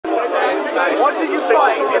did you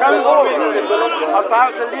find in the law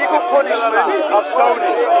about the legal punishment of stoning?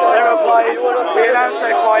 They replied, we announce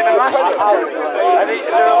their crime and lash them. And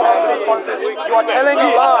the response is, you are telling a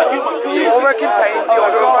lie. Torah contains the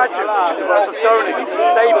order of rajim, which is the verse of stoning.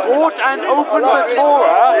 They bought and opened the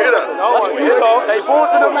Torah. They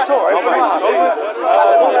bought and opened the Torah from Muhammad.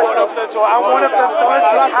 And one of them sized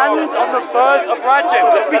his hands on the verse of rajim.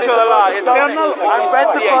 And read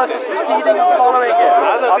the verses preceding and following it.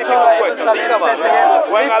 Abdullah ibn Salim said to him,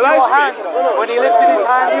 lift your hand. When he lifted his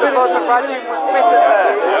hand, the verse of rajim was written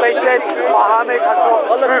there. They said, Muhammad has taught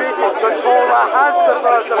the truth. The Torah has the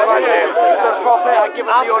verse of rajim. The Prophet had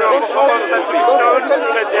given the order of them to be stoned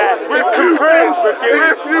to death. Refuted.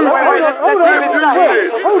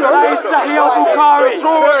 That is Sahih Al Bukhari. The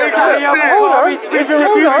Torah existed.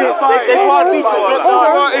 The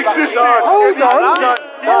Torah existed. I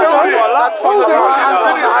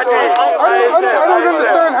don't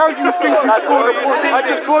understand how you think you scored a point. I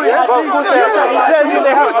just call it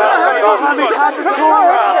Muhammad had the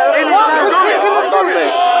Torah in his hand.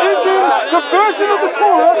 The version of the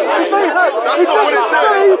Torah that they had. That's not what it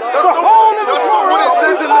says. The whole of the That's not what it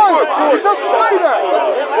says in the book. It doesn't say that.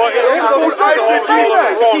 It's called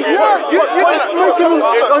eisegesis. You're just making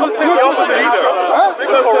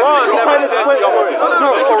The Quran never says the opposite.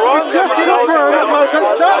 The Quran just confirms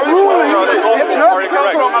that ruling.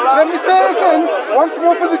 Let me say it again, once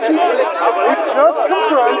more for the cheats. It just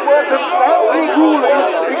confirms that ruling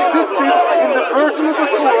existed in the version of the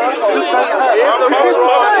Torah that they had.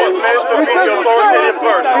 Was managed to read the authoritative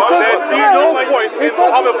verse. Then see no point in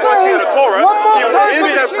Muhammad pointing at the Torah. He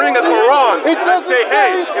would instead bring a Quran and say,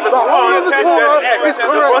 hey, in the Quran it says that X is the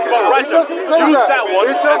verse about righteous. Use that one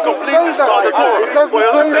and completely start the Torah. Well, it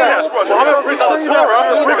doesn't say that. Muhammad brings out the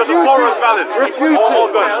Torah because the Torah is valid. All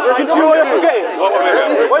good.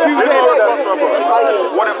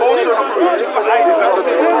 What it also proves is that the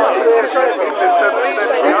Torah existed in the 7th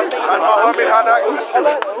century and Muhammad had access to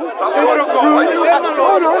it. That's what it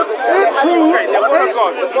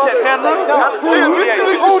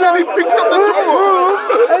literally just said he picked up the Torah.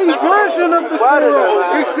 A version of the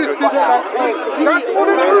Torah existed at that time. That's what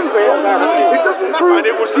it proves. It doesn't prove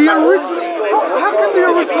the original. How can the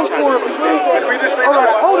original Torah be? Did we just say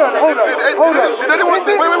that? Hold on. Did anyone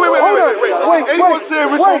say, wait. Anyone say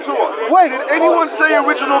original Torah? Did anyone say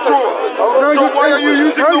original Torah? So why are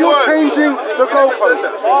you using the word? Now you're changing the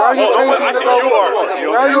goalposts. Now you're changing the goalposts.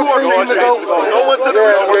 Now you're changing the goalposts. No one said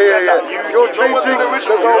original. You're changing the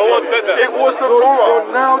original. No one said that. It was the Torah.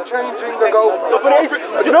 You're now changing the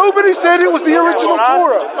goalposts. Nobody said it was the original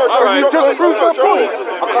Torah. You just proved that point.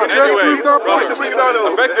 Anyway,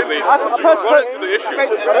 effectively, you've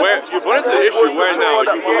run into the issue where now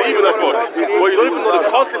you believe in a book, where you don't even know the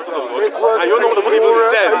context of the book, and you don't know what the book even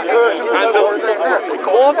says. And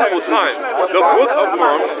multiple times, the book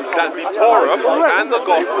affirms that the Torah and the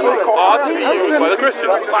Gospels are to be used by the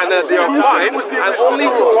Christians, and that they are fine, and only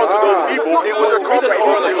respond to those people who read the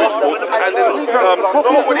Torah and the Gospels, and then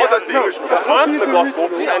nobody else harm the Gospel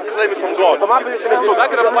and claim it from God. So that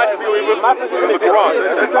can apply to people with the Quran.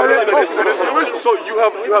 So you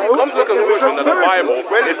have come to the conclusion that the Bible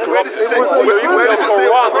is corrupted. Where does the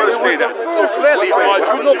Quran doesn't say that? So clearly,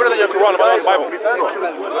 you know better than your Quran about the Bible.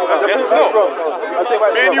 Yes, no.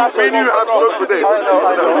 Me and you have spoke for days.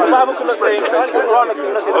 The Bible cannot say the Quran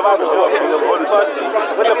cannot say the Bible is first thing.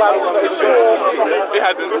 When the Bible is it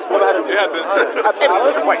has been. It has been. Yeah, it has been.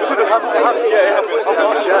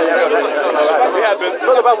 It has been.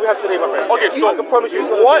 Not the Bible we have today, my friend. Okay, so what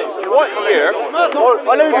year?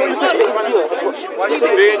 Let me just say the Injil.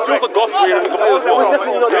 The Injil, the Gospel, is completely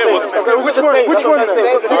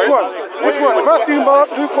Which one? Matthew,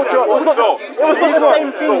 Mark, Luke, or John? It was not the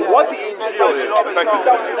same thing. So what the Injil is,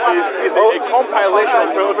 is a compilation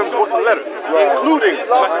of different books and letters, including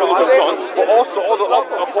Matthew, Luke, and John, but also all the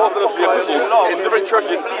apostles, the epistles in different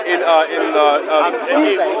churches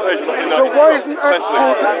So why isn't Acts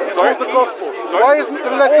called the Gospel? Why isn't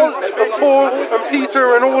the letters of Paul and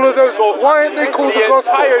Peter and all of those? Why aren't they called the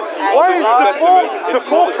Gospel? Why is the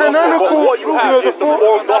four canonical? What you have is the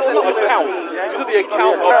four gospel accounts. These are the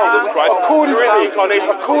account of Jesus Christ during the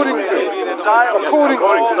incarnation. According to.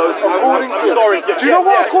 Sorry. Do you know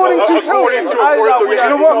what according to tells you? Do you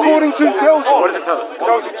know what according to tells you? What does it tell us? It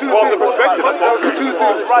tells you two From the things. perspective It tells you two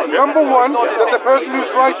things. Number one, that the person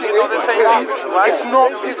who's writing it, it's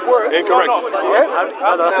not his word. Incorrect.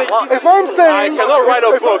 Yeah? If I'm saying saying, cannot write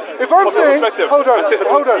a book. If I'm from your saying, perspective hold on, and say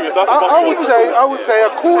something hold on. to you. That's I would say,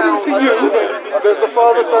 according to you, there's the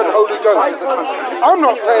Father, Son, Holy Ghost. I'm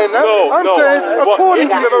not saying that. No, I'm no. saying But according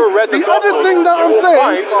if to you've ever you. read the The other Gospels, thing that you I'm will saying,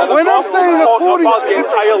 find that the when I'm Gospels saying talk according about the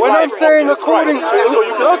entire to, when I'm life of saying Jesus according Christ. to, So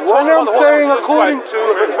you cannot talk when I'm about the whole saying life of according Jesus to,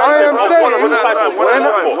 Christ I am from saying, one disciple,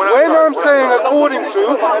 when I'm saying according to,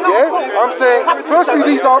 yeah, I'm saying, firstly,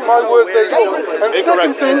 these aren't my words, they're yours. And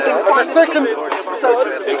second thing, and the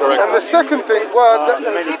second thing, well,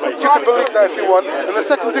 you can believe that if you want. And the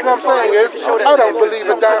second thing I'm saying is, I don't believe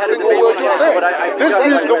a damn single word you're saying. This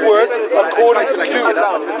is the words according to you.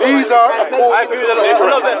 These are according to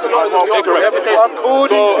you. Incorrect.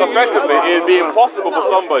 According So to effectively, you. it'd be impossible for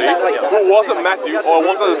somebody who wasn't Matthew or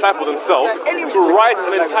wasn't a disciple themselves to write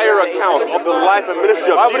an entire account of the life and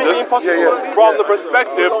ministry of Jesus from the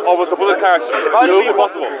perspective of a supposed character. It's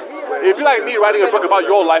impossible. It'd be like me writing a book about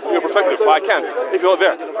your life from your perspective, but I can't if you're not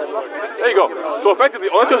there. There you go. So effectively,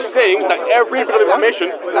 unless you're saying that every bit of information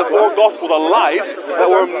in the four Gospels are lies that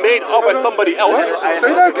were made up by somebody else.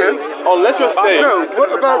 Say that again. Unless you're saying... No, what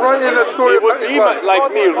about writing a story it would about be like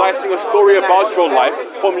me writing a story about your life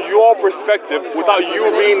from your perspective without you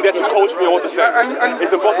being there to coach me on what to say.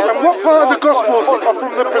 It's impossible. And what part of the Gospels are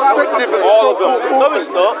from the perspective of the all of them. so-called No, it's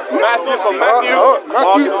not. Matthew's from Matthew.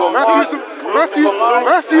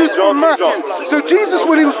 Matthew's from Matthew. So Jesus,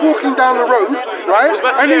 when he was walking down the road, right,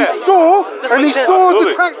 and he saw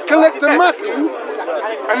the tax collector Matthew,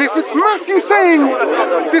 and if it's Matthew saying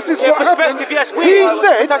this is what happened, he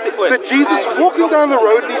said that Jesus was walking down the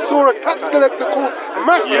road and he saw a tax collector called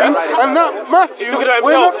Matthew, and that Matthew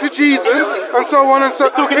went up to Jesus, and so on and so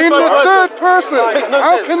on. In the third person,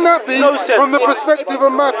 how can that be from the perspective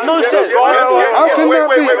of Matthew? No sense. How can that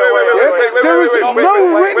be? There is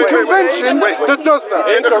no written convention that does that.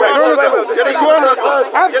 The Quran does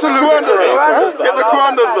that. Absolutely. The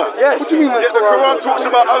Quran does that. Yes. What do you mean The Quran talks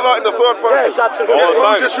about Allah in the third person. Yes, absolutely.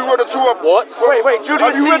 Moses, you read the Torah. What? Wait, Julius.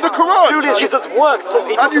 Have you read the Quran? Julius, Jesus' works.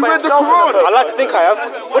 Have you read the Quran? I like to think I have.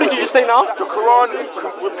 What did you just say now? The Quran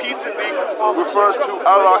repeatedly refers to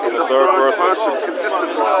Allah in the third person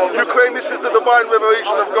consistently. You claim this is the divine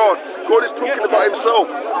revelation of God. God is talking about himself.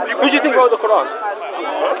 Who do you think wrote the Quran?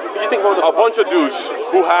 Who do you think wrote the Quran? A bunch of dudes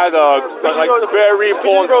who had very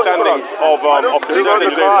poor understandings of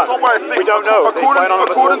It's not what I think. We don't know.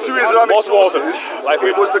 According to Islamic sources, like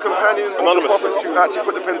it was the companion of the prophets who actually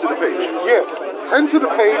put the pen to the page. Yeah, pen to the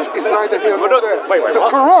page is neither here nor there. Wait, the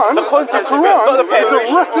what? Quran, The concept the Quran not the pen. is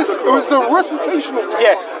a recitational text.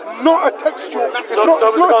 Yes. Not a textual. It's So not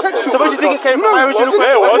was the a gospel. textual. So what do you think it came from? No, My original it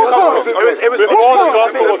question. wasn't. It was before the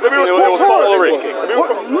gospel was written, it was following.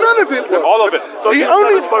 None of it was. All of it. So The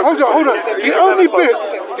only hold on. The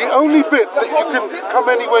only bits that you can come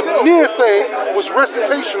anywhere near saying was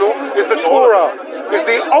recitational is the Torah, is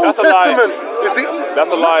the Old That's a lie. Testament, is the.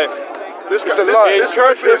 That's a lie. It's a lie. In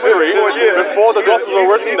church history, before the Gospels were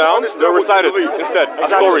written down, they were recited instead as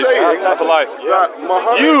stories. That's a lie.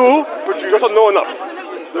 You just don't know enough.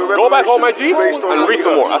 Go back home, my G, and read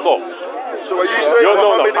some more. That's all. So are you saying You don't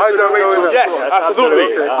know enough. I don't know enough. Yes,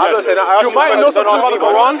 absolutely. I'm not saying that. You might know something about the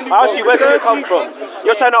Quran. Actually, where did it come from?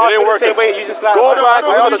 You're trying to ask me the same way using slang. Go back,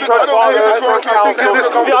 look at the church fathers, church councils.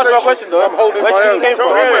 You answer my question though. I'm holding Where my do you own. think it came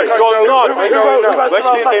from? You're not. Where do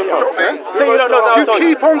you think it came from? So you don't know that I You told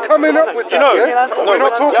you. keep on coming up with that. know, Yeah? no, We're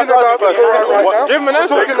not you talking have to about the ask me Quran first. right now. Give him an We're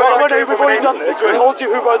answer. talking about We've already done this. We told you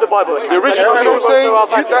who wrote the Bible. The original And I'm saying the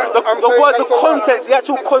contents, the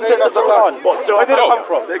actual contents of the Quran. So where did it come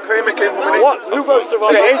from? They claim it came from an What? Who wrote Surah?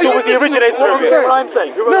 The angel was the originator of it. saying. I'm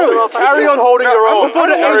saying. Who wrote No, Surah? Carry on holding your own. Before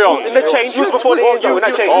the Carry angel, on. in the change, who's before the angel in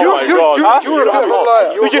that change? Oh my God. You're a bit of a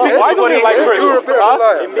liar. Who do you think was before the like angel? Chris? You're a bit of a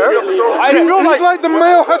liar. He's like the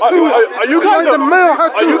male Hatu. Are you He's guys like the male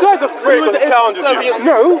Hatu. Are you guys afraid when he challenges you?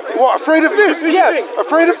 No. What? Afraid of this? Yes.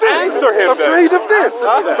 Afraid of this? Answer him then. Afraid of this?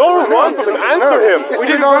 Don't run from him. Answer him. It's We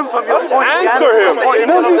didn't run from your point. Answer him.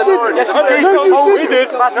 No, you didn't. Yes, we did. No, you did.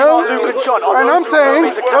 didn't. Matthew, Mark, Luke, and John. And I'm saying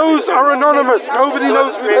those are anonymous. Nobody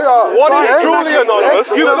knows who they are. What is truly anonymous?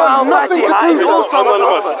 You've got nothing to It's prove. also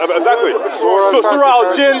anonymous. Exactly. So Surah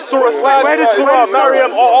Al-Jinn, Surah Slad, Surah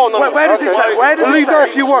Maryam, all anonymous. Where does it say? Where does it Believe say? that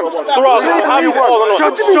if you want. Surah Al-Jinn, all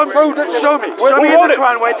anonymous. Show me. Who Show me in wrote the it?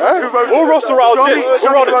 Quran where who wrote it. Who wrote Surah Al-Jinn? Who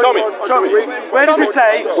wrote it? Tell me. Show me. Where does it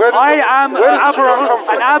say, Where does I it- am where does the Quran Abdul, come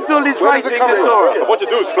from? and Abdul is Where does it writing come the from? surah? A bunch of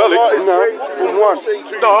dudes, clearly. No, from one.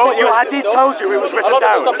 No, your hadith told you it was written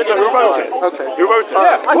down. So who wrote it? Okay. Who wrote it? Who?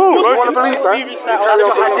 Who wrote it? to believe that. That's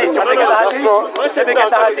your hadith. You want to get the hadith? Let me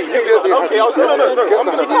get the hadith. Okay, I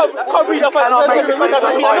can't read off. Cannot make a claim to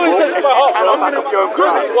the Bible if you cannot back up your own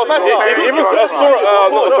Quran. Even a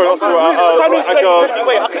surah,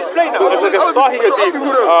 Wait, I can explain that. it's like a Sahih Hadith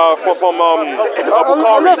from Al I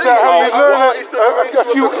Bukhari. love that, how you learn a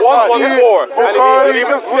few 114, Bukhari, and he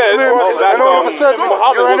even Muslim, says that and all of a sudden,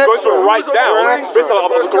 Muhammad you're an was going to expert. write down based on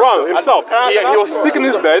the Quran himself. He was sick in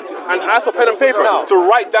his bed and asked for pen and paper to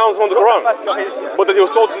write down from the Quran, but then he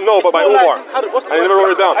was told no by Umar, and he never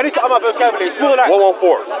wrote it down. I need to add my vocabulary. It's more like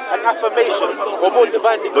 114. an affirmation or more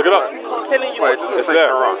divine. Look it up. He's telling you. Wait, it doesn't It's say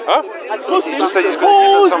there. Quran. Huh? He just said he's going to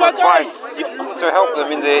give them some advice to help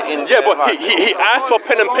them in their Yeah, but life. he asked for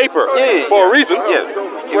pen and paper Yeah, for a reason.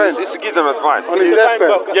 Yeah, it's to give them advice. On his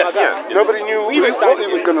deathbed. Yes. Yeah. Nobody knew what he was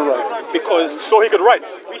going to write. Because So he could write.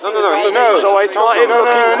 No. So I started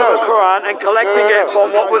looking for the Quran and collecting it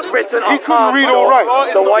from what was written on He couldn't read or write.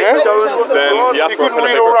 the white Yeah? stones. Then he asked He for a couldn't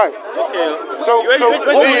pen and read or paper. write. So what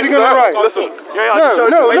was he going to write? Listen,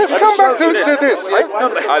 No, let's come back to this,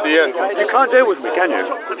 yeah? at the end. You can't deal with me, can you?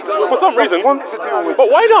 For some reason. I want to deal with. But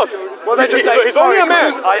why not? Well, then just say, He's only a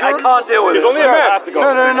man. I can't deal with He's it. only a man. I have to go.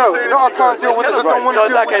 No, I can't deal with this. I don't want So to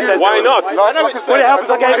in deal that with case, you. then Why not? What happens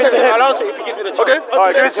if I gave it to him? I'll answer if he gives me the chance. Okay.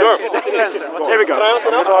 Alright, give it to Sure. him. Here we go.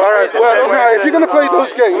 Alright, well, now, if you're going to play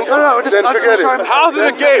those games, then forget it. How's it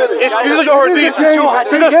a game? These are your hadiths. It's a game.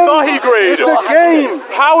 This is a Sahih grade. It's a game.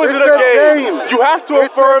 How is it It's a a game? game. You have to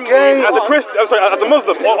It's a affirm game. as a Christian, I'm sorry, as a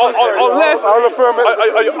Muslim, unless I'll affirm it.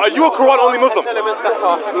 are you a Quran only Muslim? Elements that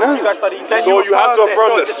are you guys study. So you have to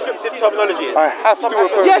affirm this. Descriptive terminology. I have to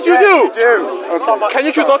affirm Yes, you it. do. Okay. Can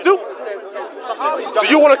you choose not to? Do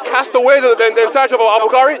you want to cast away the entirety of Al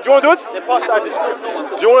Bukhari? Do you want to do it? The past are descriptive.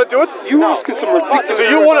 Do you want to do it? You asking some ridiculous Do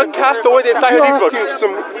you want to cast away the entire You're hadith book? asking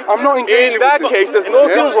some. I'm not engaging In that with case, this. there's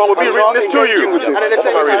nothing wrong with me I'm reading not this to you. engaging with this. This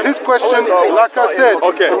It's his question, like I said.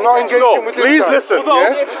 Okay. I'm not engaging So with this. please guy. listen.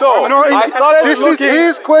 Yeah? So I'm not I started this is looking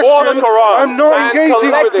his for the question. Quran I'm not and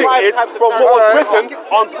engaging with it. collecting it from what was written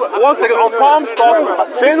on once again on palm stalks,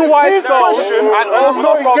 thin white His stones, question, and I'm also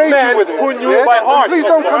not from men engaging with it. who knew Yeah? it by heart. Please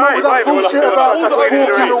don't come up with that bullshit about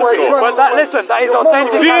walking away. But that, listen, that is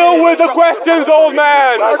authentic. Deal with the questions, old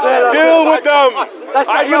man. Deal with them.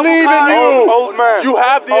 I believe in you. Old man. You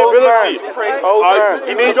have the Old ability. Old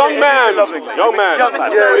man. Young man. Young man.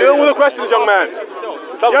 Yeah. Deal with the questions, young man.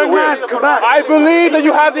 Stop Young being weird. man, come back. I believe that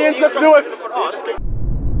you have the intellect to do it.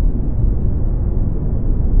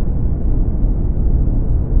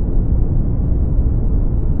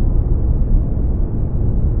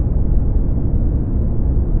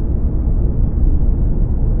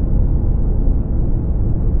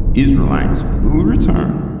 Israelites will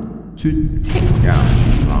return to take down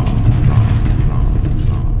Islam.